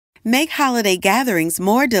Make holiday gatherings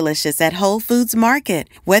more delicious at Whole Foods Market.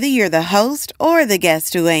 Whether you're the host or the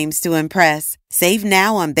guest who aims to impress, save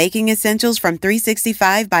now on baking essentials from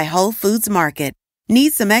 365 by Whole Foods Market.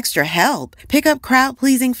 Need some extra help? Pick up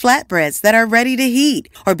crowd-pleasing flatbreads that are ready to heat,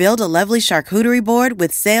 or build a lovely charcuterie board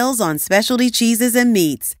with sales on specialty cheeses and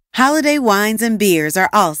meats. Holiday wines and beers are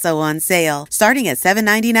also on sale, starting at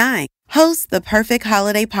 $7.99. Host the perfect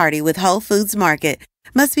holiday party with Whole Foods Market.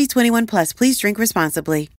 Must be 21 plus. Please drink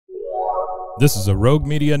responsibly. This is a Rogue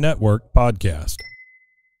Media Network podcast.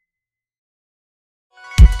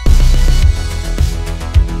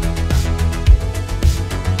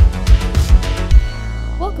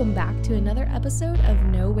 Welcome back to another episode of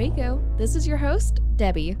No Waco. This is your host,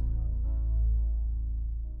 Debbie.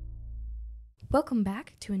 Welcome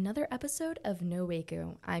back to another episode of No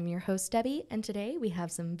Waco. I'm your host, Debbie, and today we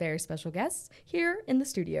have some very special guests here in the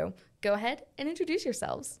studio. Go ahead and introduce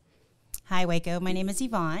yourselves. Hi, Waco. My name is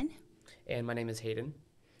Yvonne. And my name is Hayden.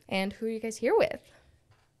 And who are you guys here with?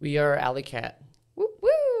 We are Alleycat. Woo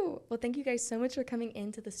woo! Well, thank you guys so much for coming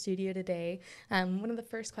into the studio today. One of the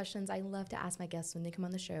first questions I love to ask my guests when they come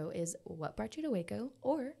on the show is, what brought you to Waco,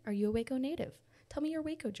 or are you a Waco native? Tell me your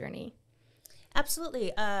Waco journey.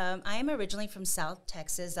 Absolutely. I am originally from South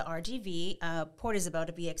Texas, the RGV, Port Isabel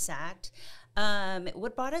to be exact.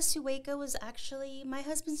 What brought us to Waco was actually my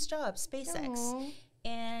husband's job, SpaceX. Aww.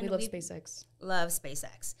 And we love SpaceX. Love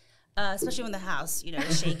SpaceX. Especially when the house,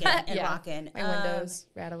 is shaking and rocking. And windows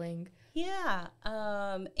rattling. Yeah.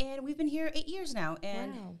 And we've been here 8 years now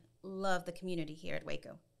and love the community here at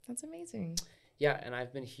Waco. That's amazing. Yeah, and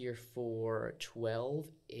I've been here for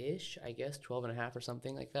 12-ish, I guess, 12 and a half or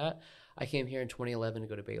something like that. I came here in 2011 to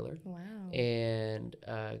go to Baylor. Wow. And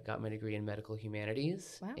got my degree in medical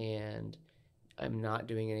humanities. Wow. And I'm not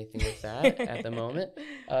doing anything with that at the moment,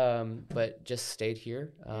 but just stayed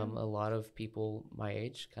here. A lot of people my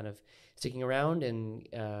age kind of sticking around and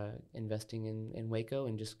investing in Waco,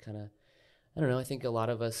 and just kind of, I don't know, I think a lot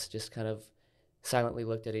of us just kind of silently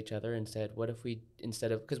looked at each other and said, what if we,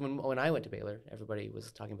 instead of, because when I went to Baylor, everybody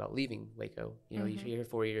was talking about leaving Waco. You're here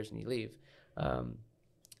 4 years and you leave.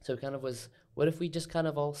 So it kind of was, what if we just kind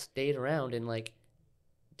of all stayed around and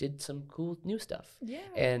did some cool new stuff. Yeah.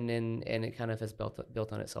 And it kind of has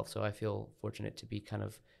built on itself. So I feel fortunate to be kind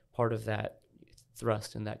of part of that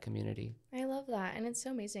thrust in that community. I love that. And it's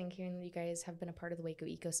so amazing hearing that you guys have been a part of the Waco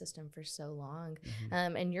ecosystem for so long.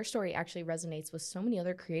 And your story actually resonates with so many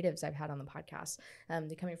other creatives I've had on the podcast.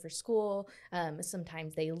 They come here for school.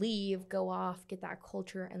 Sometimes they leave, go off, get that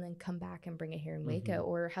culture, and then come back and bring it here in Waco,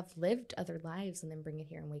 or have lived other lives and then bring it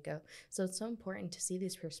here in Waco. So it's so important to see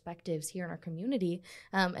these perspectives here in our community,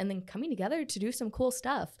 and then coming together to do some cool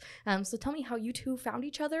stuff. So tell me how you two found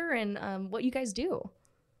each other and what you guys do.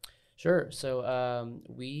 Sure. So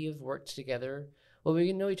we've worked together. Well,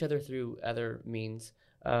 we know each other through other means,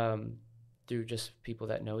 through just people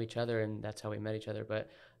that know each other, and that's how we met each other. But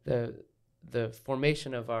the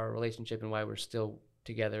formation of our relationship and why we're still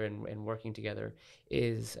together and working together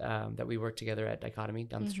is that we work together at Dichotomy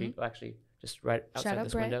down the street. Well, actually, just right outside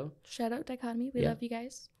this window. Shout out Dichotomy. We love you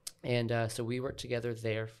guys. And so we worked together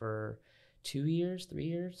there for 2 years, 3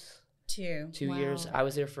 years. 2 years. I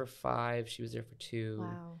was there for 5. She was there for 2.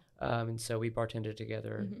 Wow. And so we bartended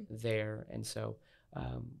together there. And so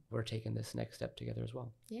we're taking this next step together as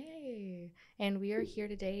well. Yay. And we are here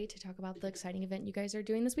today to talk about the exciting event you guys are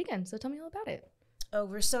doing this weekend. So tell me all about it. Oh,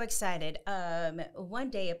 we're so excited. One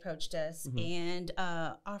day approached us and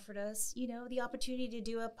offered us, the opportunity to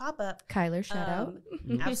do a pop-up. Kyler, shout out.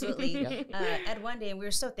 Absolutely. At One Day, and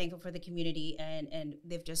we're so thankful for the community, and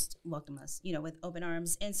they've just welcomed us, with open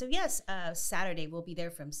arms. And so, yes, Saturday we'll be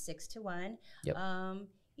there from 6 to 1,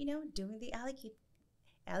 doing the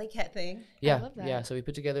Alleycat thing. Yeah, I love that. Yeah. So we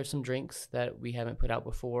put together some drinks that we haven't put out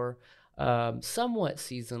before, somewhat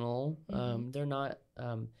seasonal. They're not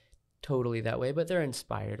totally that way, but they're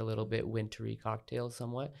inspired a little bit, wintry cocktails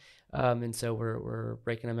somewhat. And so we're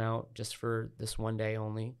breaking them out just for this one day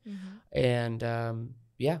only. And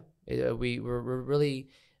we're really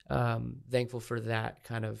thankful for that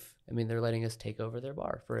kind of. I mean, they're letting us take over their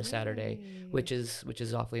bar for a Saturday, which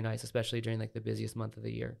is awfully nice, especially during the busiest month of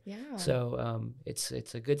the year. Yeah. So it's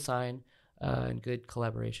a good sign and good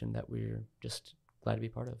collaboration that we're just glad to be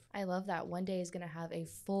part of. I love that. One Day is going to have a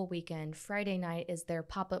full weekend. Friday night is their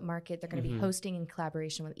pop-up market. They're going to be hosting in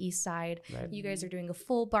collaboration with Eastside. Right. You guys are doing a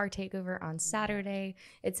full bar takeover on Saturday.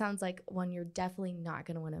 It sounds like one you're definitely not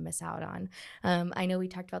going to want to miss out on. I know we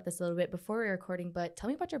talked about this a little bit before we were recording, but tell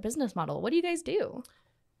me about your business model. What do you guys do?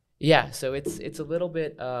 Yeah, so it's a little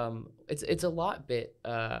bit it's a lot bit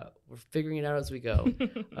we're figuring it out as we go.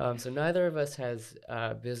 So neither of us has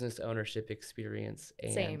business ownership experience,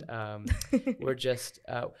 and Same. we're just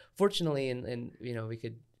fortunately, and you know, we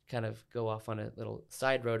could kind of go off on a little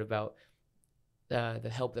side road about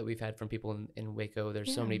the help that we've had from people in Waco.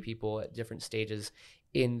 There's so many people at different stages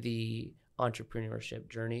in the entrepreneurship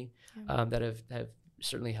journey that have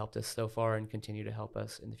certainly helped us so far and continue to help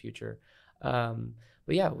us in the future.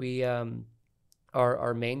 But yeah, we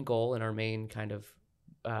our main goal and our main kind of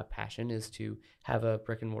passion is to have a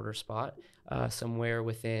brick and mortar spot somewhere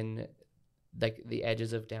within like the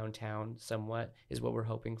edges of downtown. Somewhat is what we're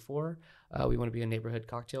hoping for. We want to be a neighborhood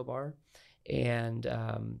cocktail bar, and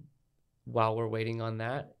while we're waiting on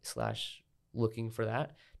that / looking for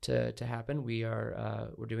that to happen,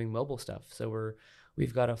 we're doing mobile stuff. So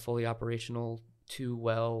we've got a fully operational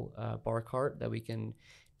 2-well bar cart that we can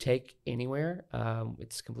take anywhere.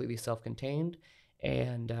 It's completely self-contained,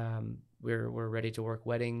 and we're ready to work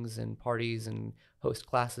weddings and parties and host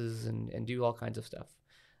classes and do all kinds of stuff.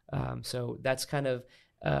 So that's kind of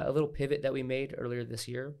a little pivot that we made earlier this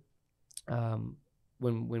year,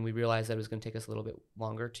 when we realized that it was going to take us a little bit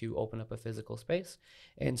longer to open up a physical space.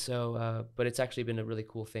 And so, but it's actually been a really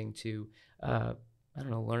cool thing to I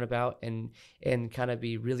don't know, learn about and kind of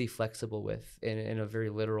be really flexible with in a very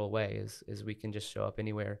literal way, is we can just show up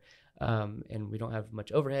anywhere, and we don't have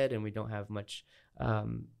much overhead, and we don't have much.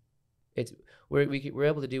 We're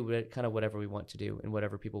able to do kind of whatever we want to do and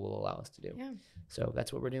whatever people will allow us to do. Yeah. So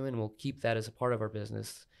that's what we're doing. We'll keep that as a part of our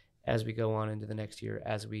business as we go on into the next year,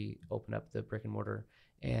 as we open up the brick and mortar,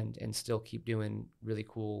 and still keep doing really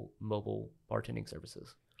cool mobile bartending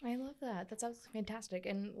services. I love that. That sounds fantastic.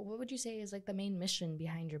 And what would you say is like the main mission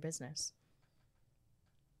behind your business?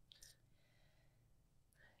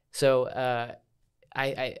 So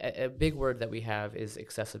a big word that we have is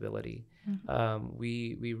accessibility. Mm-hmm.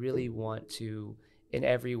 We really want to, in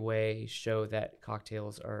every way, show that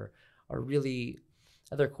cocktails are really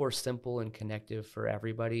at their core simple and connective for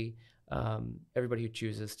everybody. Everybody who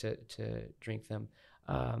chooses to drink them.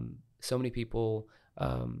 So many people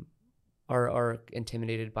are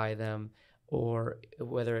intimidated by them, or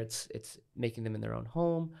whether it's making them in their own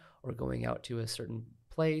home, or going out to a certain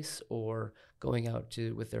place, or going out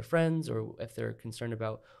with their friends, or if they're concerned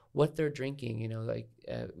about what they're drinking. You know, like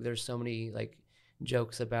there's so many like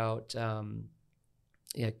jokes about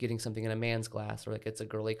getting something in a man's glass, or like it's a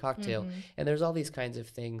girly cocktail. Mm-hmm. And there's all these kinds of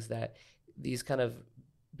things, that these kind of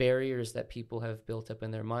barriers that people have built up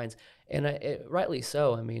in their minds, and rightly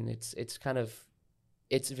so. I mean,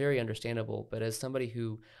 it's very understandable. But as somebody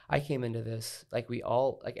who, I came into this, like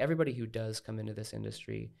everybody who does come into this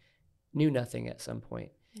industry knew nothing at some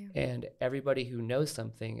point. Yeah. And everybody who knows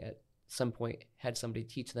something at some point had somebody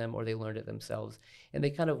teach them, or they learned it themselves, and they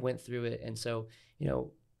kind of went through it. And so, you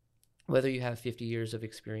know, whether you have 50 years of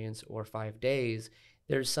experience or 5 days,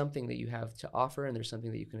 there's something that you have to offer, and there's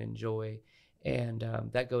something that you can enjoy. And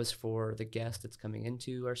that goes for the guest that's coming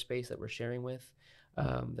into our space that we're sharing with,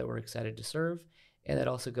 that we're excited to serve. And that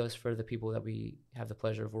also goes for the people that we have the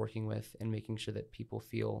pleasure of working with, and making sure that people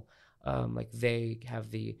feel like they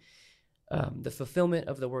have the fulfillment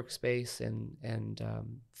of the workspace, and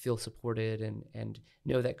feel supported, and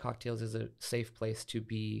know that Cocktails is a safe place to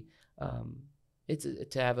be. It's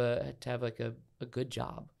to have like a good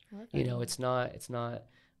job. You know, it's not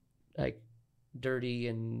like dirty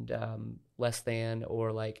and less than,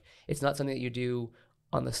 or like it's not something that you do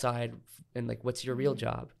on the side and like what's your real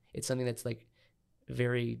job. It's something that's like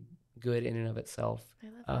very good in and of itself.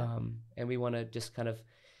 I love that. And we want to just kind of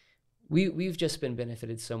we've just been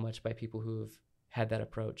benefited so much by people who've had that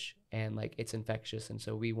approach, and like it's infectious. And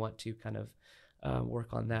so we want to kind of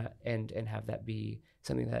work on that and have that be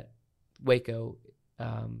something that Waco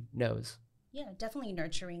knows. Yeah, definitely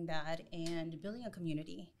nurturing that and building a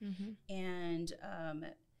community. Mm-hmm. And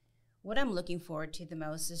what I'm looking forward to the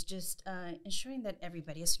most is just ensuring that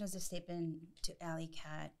everybody, as soon as they step into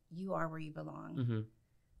Alleycat, you are where you belong. Mm-hmm.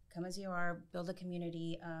 Come as you are, build a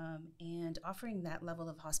community, and offering that level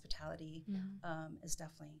of hospitality is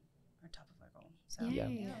definitely our top of our goal. So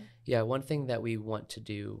yeah. One thing that we want to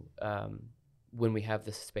do when we have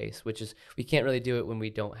this space, which is we can't really do it when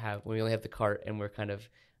we only have the cart, and we're kind of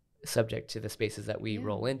subject to the spaces that we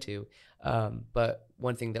roll into. But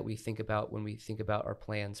one thing that we think about when we think about our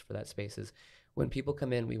plans for that space is, when people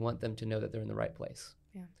come in, we want them to know that they're in the right place.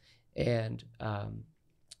 Yeah. And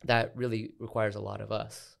that really requires a lot of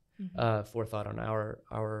us, forethought on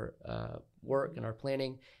our work and our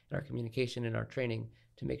planning and our communication and our training,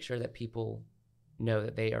 to make sure that people know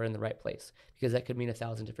that they are in the right place, because that could mean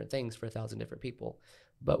 1,000 different things for 1,000 different people.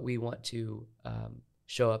 But we want to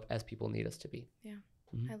show up as people need us to be. Yeah.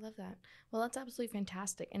 I love that. Well, that's absolutely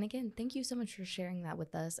fantastic. And again, thank you so much for sharing that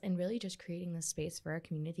with us and really just creating this space for our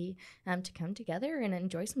community to come together and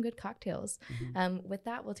enjoy some good cocktails. With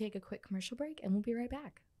that, we'll take a quick commercial break and we'll be right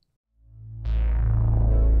back.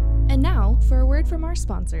 And now for a word from our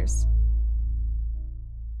sponsors.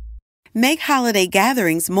 Make holiday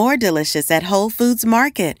gatherings more delicious at Whole Foods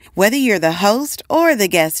Market. Whether you're the host or the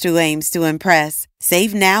guest who aims to impress,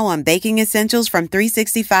 save now on baking essentials from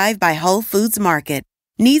 365 by Whole Foods Market.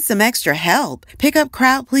 Need some extra help? Pick up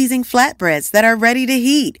crowd-pleasing flatbreads that are ready to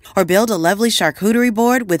heat, or build a lovely charcuterie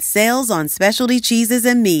board with sales on specialty cheeses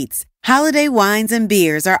and meats. Holiday wines and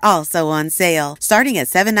beers are also on sale, starting at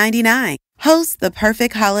 $7.99. Host the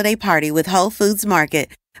perfect holiday party with Whole Foods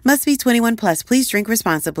Market. Must be 21 plus. Please drink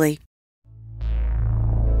responsibly.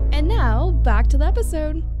 And now, back to the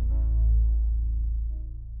episode.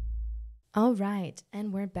 All right,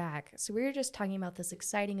 and we're back. So we were just talking about this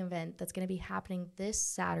exciting event that's going to be happening this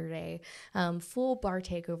Saturday, full bar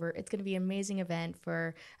takeover. It's going to be an amazing event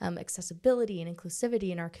for accessibility and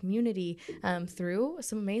inclusivity in our community through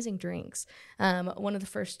some amazing drinks. One of the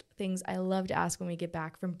first things I love to ask when we get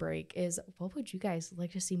back from break is, what would you guys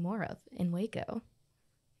like to see more of in Waco?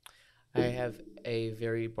 I have a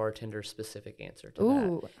very bartender-specific answer to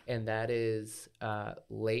that, and that is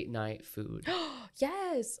late-night food.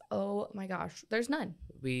 Yes! Oh my gosh, there's none.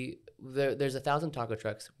 There's 1,000 taco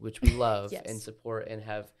trucks, which we love Yes. and support and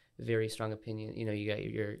have very strong opinion. You know, you got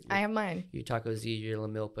your I have mine. Your Taco Z, your La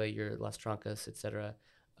Milpa, your Las Trancas, etc.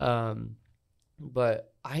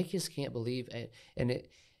 But I just can't believe it.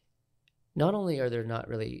 Not only are there not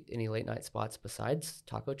really any late-night spots besides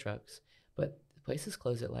taco trucks, but places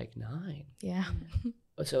close at like 9. Yeah.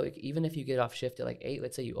 So like, even if you get off shift at like 8,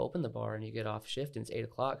 let's say you open the bar and you get off shift and it's 8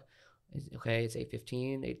 o'clock, okay, it's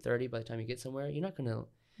 8:15, 8:30 by the time you get somewhere, you're not going to,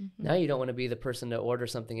 now you don't want to be the person to order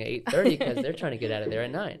something at 8:30 because they're trying to get out of there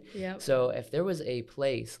at 9. Yep. So if there was a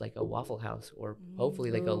place like a Waffle House or hopefully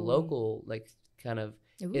like a local, like kind of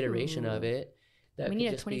iteration of it, that we could need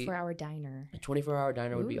a just be 24-hour diner. a 24-hour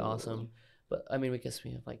diner would be awesome. But I mean, we guess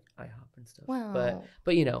we have like IHOP and stuff. Wow.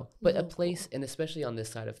 But you know, but a place, and especially on this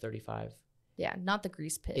side of 35, Yeah, not the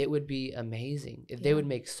grease pit. it would be amazing. They would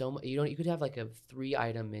make so much. You could have like a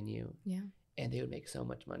 3-item menu. Yeah. And they would make so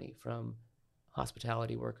much money from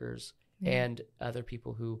hospitality workers and other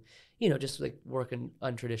people who, you know, just like work an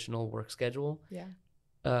untraditional work schedule. Yeah.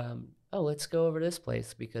 Let's go over to this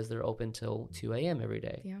place because they're open till 2 a.m. every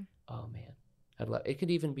day. Yeah. Oh man, I'd love. It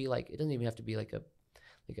could even be like, it doesn't even have to be like a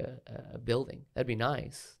building. That'd be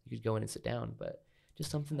nice. You could go in and sit down, but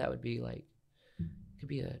just something that would be like, could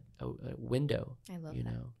be a window. I love you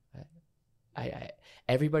that. know. I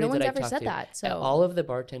everybody No that one's I ever talked said to, that, so- all of the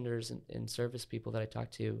bartenders and service people that I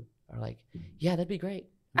talk to are like, yeah, that'd be great.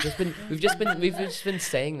 We've just been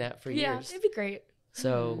saying that for Yeah, years. it'd be great.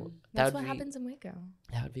 So That's what happens in Waco.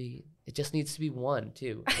 That would be. It just needs to be one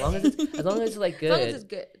too. As long as it's like good. As long as it's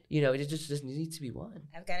good. You know, it just needs to be one.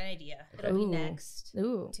 I've got an idea. It'll be next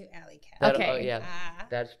Ooh. to Alleycat. Okay. Oh yeah,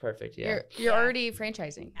 that's perfect. Yeah. You're already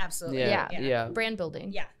franchising. Absolutely. Yeah. Brand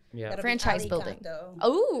building. Yeah. Yeah. That'll be Franchise building. Alleycat.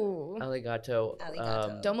 Oh. Alligato.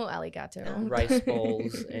 Alligato. Domo Alligato. Rice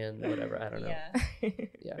bowls and whatever. I don't know. Yeah.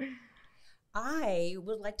 Yeah. I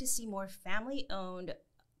would like to see more family-owned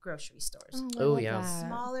grocery stores. Oh, yeah.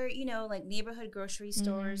 Smaller, you know, like neighborhood grocery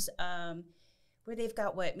stores, where they've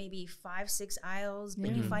got maybe 5-6 aisles,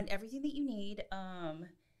 but you find everything that you need.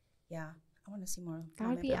 Yeah, I want to see more. That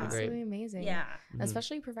would be family-owned. absolutely amazing. Yeah.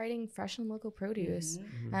 Especially providing fresh and local produce.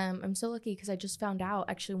 I'm so lucky because I just found out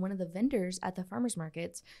actually one of the vendors at the farmers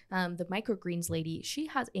markets, the microgreens lady, she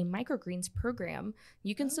has a microgreens program.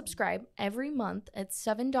 You can subscribe every month at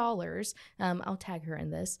 $7. I'll tag her in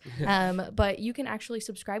this. But you can actually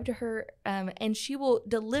subscribe to her and she will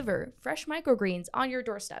deliver fresh microgreens on your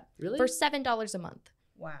doorstep Really? for $7 a month.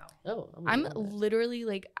 Wow. Oh, I'm literally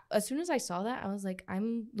like, as soon as I saw that, I was like,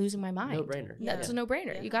 I'm losing my mind. No brainer. That's a no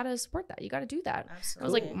brainer. Yeah. You got to support that. You got to do that. Absolutely. I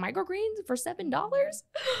was like, microgreens for $7?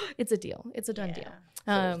 It's a deal. It's a done Yeah. deal.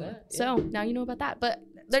 So is that. So now you know about that. But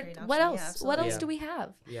That's a great what option. Yeah, else? What absolutely. else do we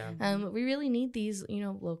have? Yeah. We really need these,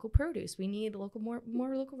 local produce. We need more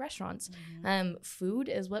local restaurants. Food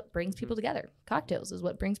is what brings people together. Cocktails is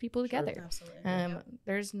what brings people together. Absolutely.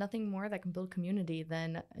 There's nothing more that can build community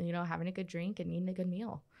than having a good drink and eating a good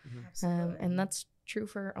meal. Absolutely. And that's true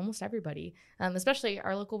for almost everybody, especially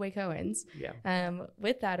our local Wacoans. Yeah.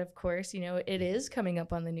 With that, of course, it is coming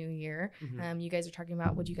up on the new year. You guys are talking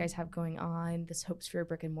about what you guys have going on, this hopes for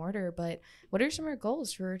brick and mortar, but what are some of your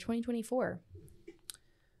goals for 2024?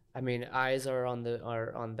 I mean, eyes are on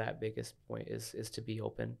that biggest point is to be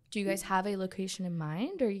open. Do you guys have a location in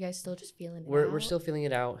mind, or are you guys still just feeling it out? We're still feeling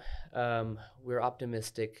it out. We're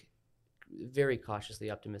optimistic, very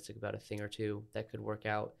cautiously optimistic about a thing or two that could work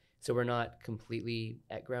out. So we're not completely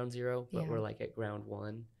at ground zero, but we're like at ground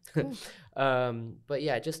one. Cool. But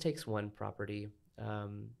yeah, it just takes one property.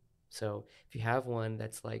 So if you have one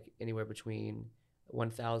that's like anywhere between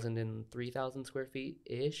 1,000 and 3,000 square feet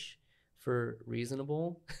ish for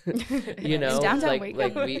reasonable, you know, like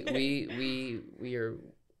we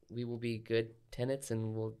will be good tenants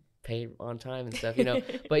and we'll pay on time and stuff, you know.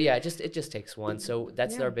 But yeah, it just takes one. So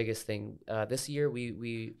that's our biggest thing. This year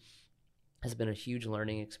we has been a huge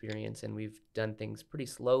learning experience, and we've done things pretty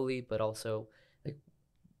slowly, but also like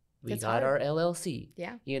we got our LLC.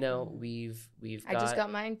 Yeah. You know, we've I just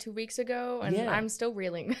got mine 2 weeks ago, and I'm still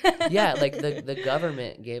reeling. Yeah, like the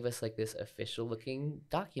government gave us like this official looking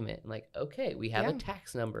document. Like, okay, we have a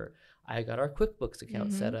tax number. I got our QuickBooks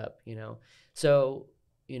account set up, you know. So,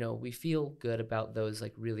 you know, we feel good about those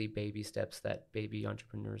like really baby steps that baby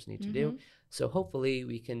entrepreneurs need to do. So hopefully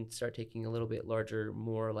we can start taking a little bit larger,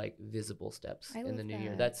 more like visible steps in the new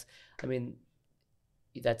year. That's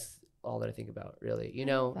all that I think about, really, you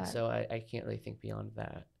know. So I can't really think beyond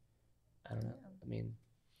that. I don't know. I mean,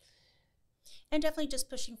 and definitely just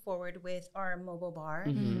pushing forward with our mobile bar.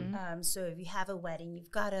 So if you have a wedding,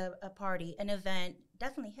 you've got a party, an event,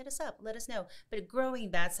 definitely hit us up. Let us know. But growing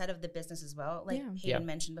that side of the business as well, like Hayden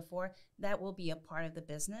mentioned before, that will be a part of the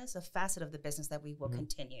business, a facet of the business that we will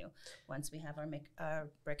continue once we have our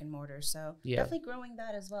brick and mortar. So definitely growing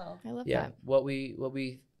that as well. I love that. What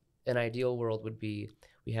we an ideal world would be,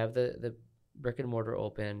 we have the brick and mortar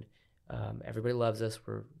open. Everybody loves us.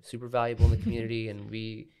 We're super valuable in the community, and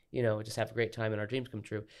we, you know, just have a great time and our dreams come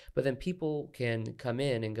true. But then people can come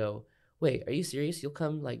in and go, wait, are you serious? You'll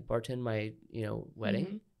come like bartend my, you know,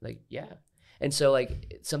 wedding? Like, yeah. And so like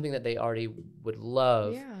it's something that they already would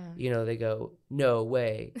love, you know, they go, no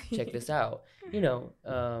way, check this out. You know,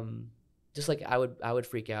 just like I would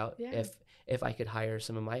freak out if I could hire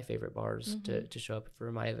some of my favorite bars to show up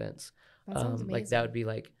for my events. That sounds amazing. Like that would be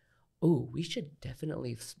like, oh, we should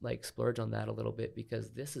definitely like splurge on that a little bit,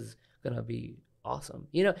 because this is gonna be awesome,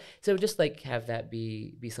 you know. So just like have that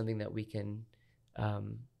be something that we can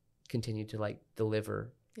continue to like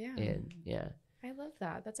deliver in. I love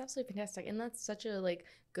that. That's absolutely fantastic. And that's such a like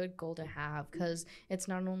good goal to have, because it's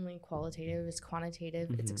not only qualitative, it's quantitative,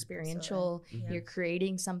 it's experiential. You're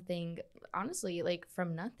creating something, honestly, like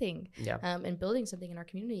from nothing, and building something in our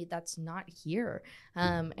community that's not here.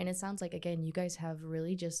 And it sounds like, again, you guys have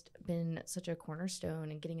really just been such a cornerstone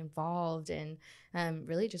and getting involved, and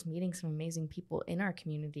really just meeting some amazing people in our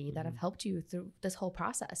community that have helped you through this whole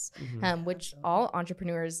process, which all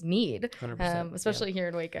entrepreneurs need, especially here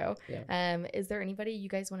in Waco. Is there anybody you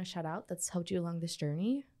guys want to shout out that's helped you along this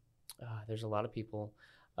journey? There's a lot of people.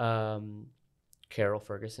 Carol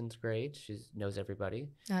Ferguson's great. She knows everybody.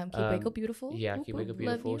 Keep Waco beautiful. Yeah, Keep Waco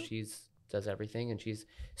beautiful. She's does everything, and she's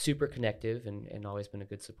super connective and always been a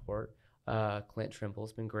good support. Clint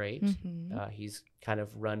Trimble's been great. He's kind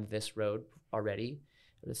of run this road already.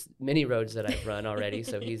 There's many roads that I've run already,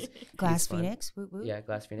 so he's Glass he's Phoenix. Woo woo. Yeah,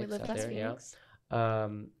 Glass Phoenix out there. Phoenix. Yeah.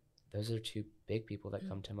 Those are two big people that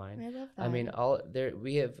come to mind. I love that. I mean,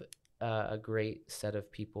 we have a great set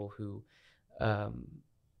of people who,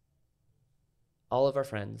 all of our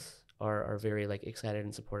friends are very like excited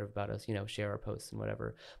and supportive about us, you know, share our posts and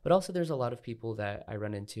whatever. But also there's a lot of people that I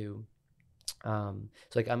run into. So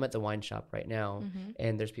like I'm at the wine shop right now,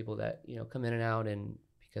 and there's people that, you know, come in and out, and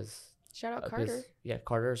because shout out Carter. Yeah,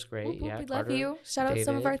 Carter's great. Whoop, whoop, yeah, we Carter, love you. Shout out David.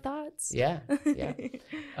 some of our thoughts. Yeah.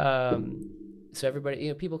 So everybody, you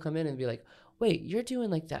know, people come in and be like, wait, you're doing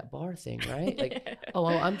like that bar thing, right? Like, oh,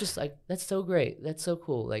 well, I'm just like, that's so great. That's so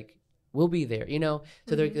cool. Like, we'll be there, you know?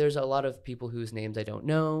 So there's a lot of people whose names I don't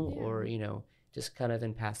know, or, you know, just kind of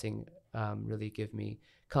in passing, really give me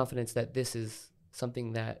confidence that this is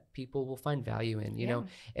something that people will find value in, you know?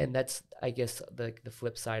 And that's, I guess, the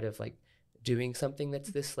flip side of like doing something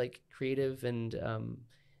that's this like creative and,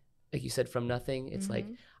 like you said, from nothing. It's like,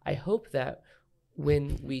 I hope that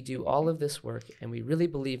when we do all of this work and we really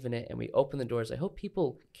believe in it and we open the doors, I hope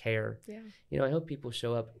people care. You know, I hope people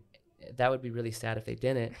show up. That would be really sad if they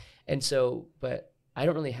didn't. And so, but I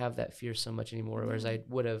don't really have that fear so much anymore, whereas I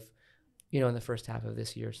would have, you know, in the first half of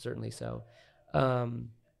this year, certainly so.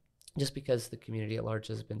 Just because the community at large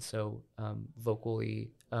has been so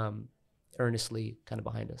vocally, earnestly kind of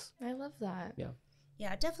behind us. I love that.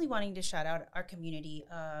 Yeah, definitely wanting to shout out our community.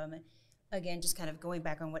 Again, just kind of going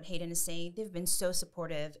back on what Hayden is saying, they've been so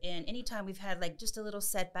supportive. And anytime we've had like just a little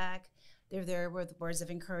setback, they're there with words of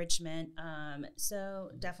encouragement.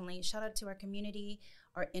 So definitely shout out to our community,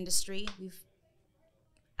 our industry.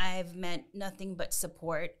 I've met nothing but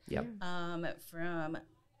support from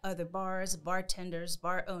other bars, bartenders,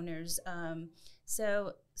 bar owners.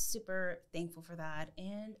 So super thankful for that.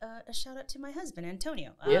 And a shout out to my husband,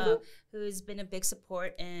 Antonio, who's been a big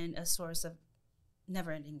support and a source of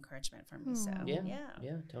never-ending encouragement for me. So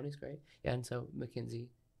yeah, Tony's great. Yeah, and so Mackenzie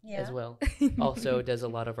as well also does a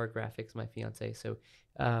lot of our graphics, my fiance. So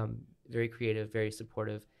very creative, very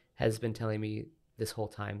supportive, has been telling me this whole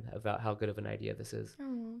time about how good of an idea this is.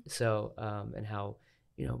 So and how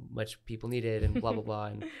much people need it and blah blah blah,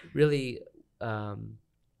 and really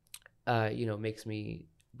makes me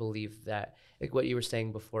believe that, like what you were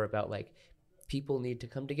saying before about like people need to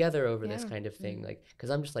come together over this kind of thing, like because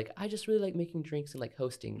I'm just like, I just really like making drinks and like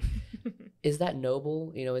hosting. Is that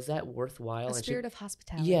noble? Is that worthwhile? A spirit of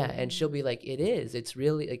hospitality. Yeah, and she'll be like, it is. It's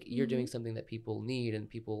really like you're doing something that people need and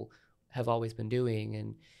people have always been doing,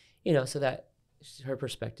 and so that her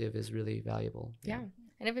perspective is really valuable. Yeah.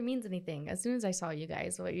 And if it means anything, as soon as I saw you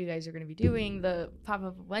guys, what you guys are going to be doing, the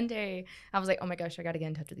pop-up one day, I was like, oh my gosh, I got to get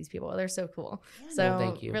in touch with these people. They're so cool. Yeah, so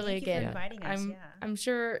thank you. Really, thank you for inviting us. I'm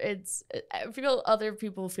sure I feel other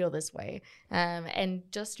people feel this way. And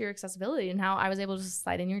just your accessibility and how I was able to just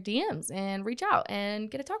slide in your DMs and reach out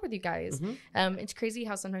and get a talk with you guys. It's crazy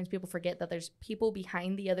how sometimes people forget that there's people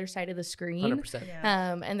behind the other side of the screen.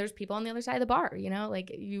 100%. And there's people on the other side of the bar,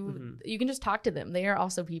 like you can just talk to them. They are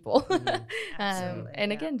also people.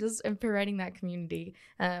 And again, just providing that community,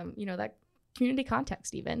 that community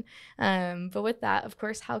context even. But with that, of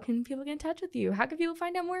course, how can people get in touch with you? How can people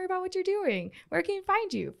find out more about what you're doing? Where can you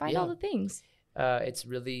find you? Find all the things. It's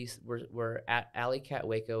really, we're at Alleycat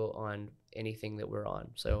Waco on anything that we're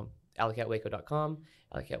on. So alleycatwaco.com,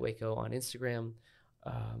 Alleycat Waco on Instagram.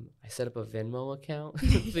 I set up a Venmo account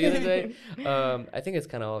the other day. I think it's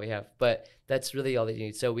kind of all we have, but that's really all that you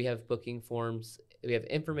need. So we have booking forms. We have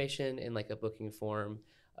information in like a booking form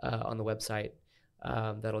on the website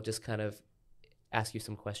that'll just kind of ask you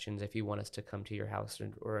some questions if you want us to come to your house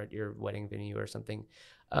or at your wedding venue or something.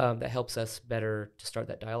 That helps us better to start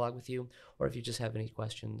that dialogue with you. Or if you just have any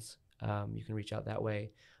questions, you can reach out that way.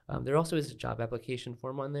 There also is a job application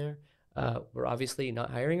form on there. We're obviously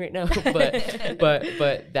not hiring right now, but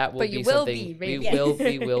that will be something we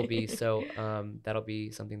will be. So that'll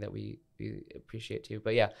be something that we appreciate too.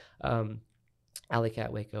 But yeah,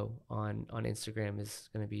 Alleycat Waco on Instagram is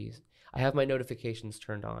going to be. I have my notifications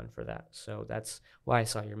turned on for that, so that's why I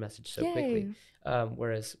saw your message so quickly.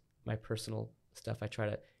 Whereas my personal stuff, I try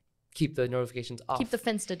to keep the notifications off. Keep the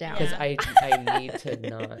Finsta down because I need to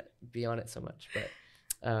not be on it so much.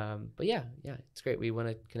 But yeah, it's great. We want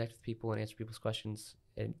to connect with people and answer people's questions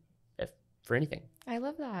and for anything. I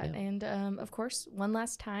love that. Yeah. And of course, one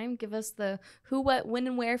last time, give us the who, what, when,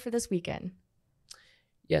 and where for this weekend.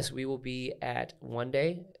 Yes, we will be at One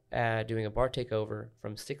Day doing a bar takeover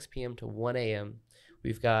from 6 p.m. to 1 a.m.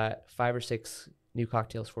 We've got 5 or 6 new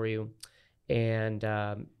cocktails for you, and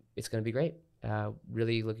it's going to be great.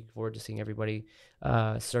 Really looking forward to seeing everybody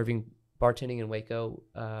serving bartending in Waco.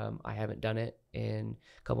 I haven't done it in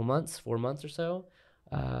a couple months, 4 months or so,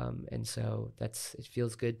 and so it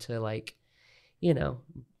feels good to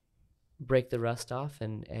break the rust off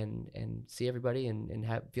and see everybody and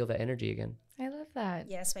feel that energy again. I love that.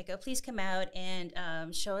 Yes, Waco, please come out and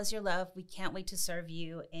show us your love. We can't wait to serve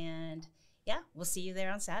you, and yeah, we'll see you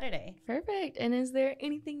there on Saturday. Perfect. And is there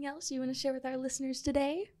anything else you want to share with our listeners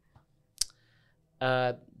today?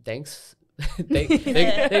 Thanks.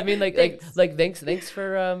 I mean, thanks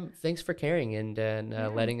for caring and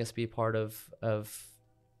letting us be part of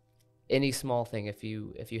any small thing. If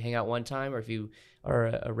you hang out one time or if you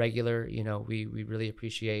are a regular, we really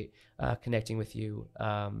appreciate connecting with you,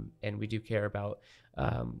 and we do care about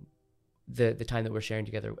the time that we're sharing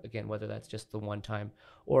together. Again, whether that's just the one time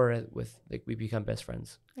or we become best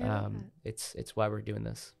friends. It's why we're doing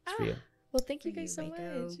this. It's for you. Well, thank you guys so much.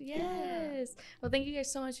 Yes. Yeah. Well, thank you guys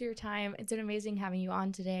so much for your time. It's been amazing having you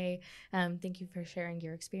on today. Thank you for sharing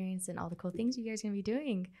your experience and all the cool things you guys are going to be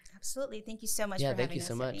doing. Absolutely. Thank you so much for having us. Yeah, thank you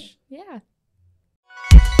so much. Yeah.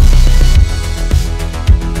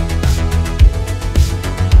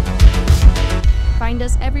 Find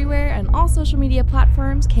us everywhere on all social media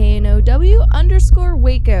platforms,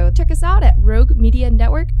 KNOW_Waco. Check us out at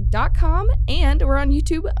roguemedianetwork.com, and we're on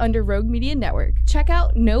YouTube under Rogue Media Network. Check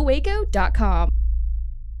out nowaco.com.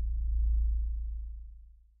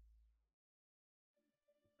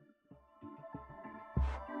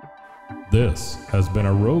 This has been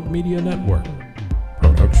a Rogue Media Network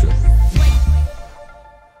production.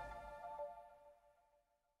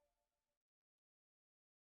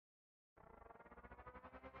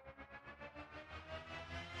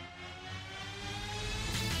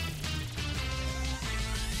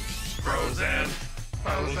 bros and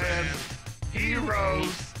foes and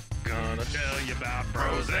heroes. Gonna tell you about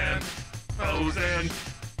bros and foes and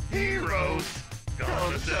heroes.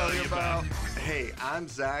 Gonna tell you about. Hey, I'm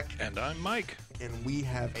Zach. And I'm Mike. And we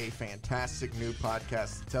have a fantastic new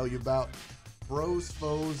podcast to tell you about. Bros,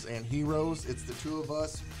 Foes, and Heroes. It's the two of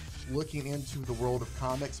us looking into the world of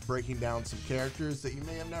comics, breaking down some characters that you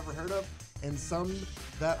may have never heard of, and some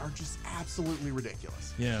that are just absolutely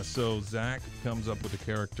ridiculous. Yeah, so Zach comes up with a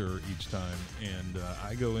character each time, and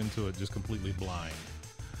I go into it just completely blind.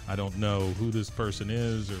 I don't know who this person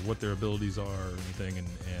is or what their abilities are or anything, and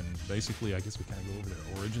basically I guess we kind of go over their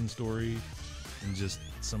origin story and just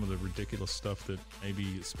some of the ridiculous stuff that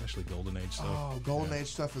maybe, especially Golden Age stuff. Oh, Golden Age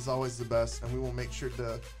stuff is always the best, and we will make sure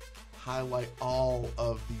to highlight all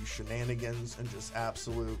of the shenanigans and just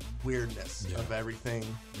absolute weirdness of everything.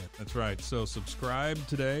 Yeah, that's right. So subscribe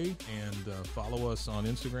today and follow us on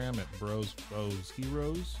Instagram at Bros, Foes,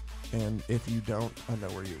 Heroes. And if you don't, I know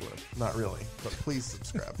where you live. Not really, but please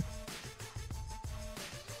subscribe.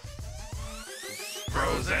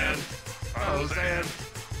 Bros and foes and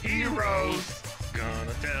heroes.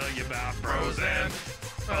 Gonna tell you about bros and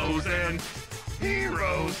foes and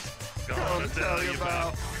heroes. Gonna tell you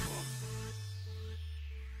about.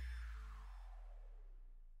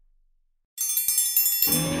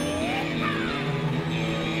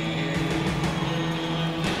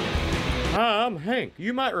 Hi, I'm Hank.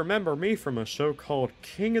 You might remember me from a show called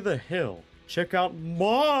King of the Hill. Check out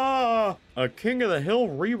a King of the Hill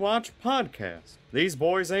rewatch podcast. These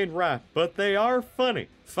boys ain't right, but they are funny.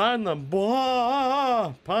 Find the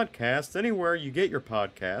podcast anywhere you get your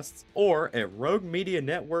podcasts or at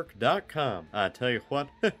roguemedianetwork.com. I tell you what.